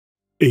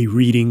A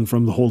reading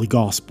from the Holy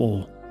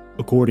Gospel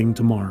according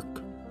to Mark.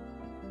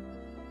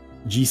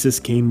 Jesus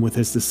came with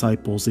his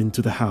disciples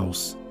into the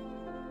house.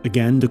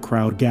 Again the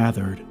crowd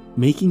gathered,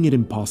 making it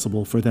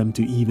impossible for them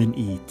to even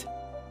eat.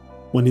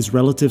 When his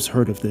relatives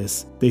heard of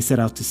this, they set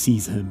out to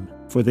seize him,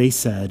 for they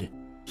said,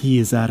 "He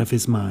is out of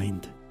his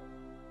mind."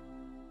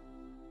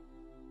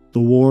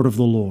 The word of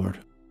the Lord.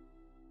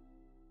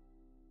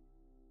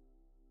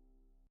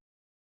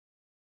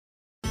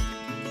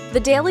 The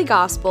Daily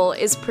Gospel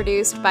is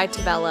produced by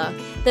Tabella,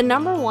 the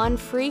 #1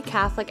 free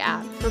Catholic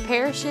app for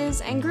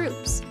parishes and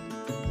groups.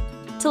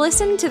 To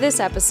listen to this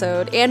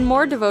episode and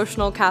more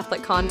devotional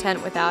Catholic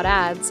content without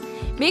ads,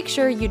 make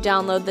sure you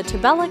download the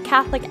Tabella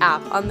Catholic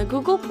app on the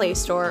Google Play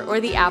Store or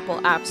the Apple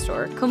App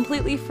Store,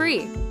 completely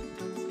free.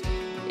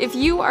 If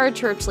you are a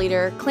church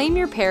leader, claim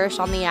your parish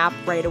on the app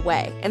right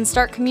away and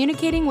start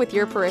communicating with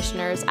your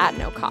parishioners at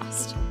no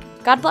cost.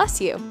 God bless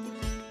you.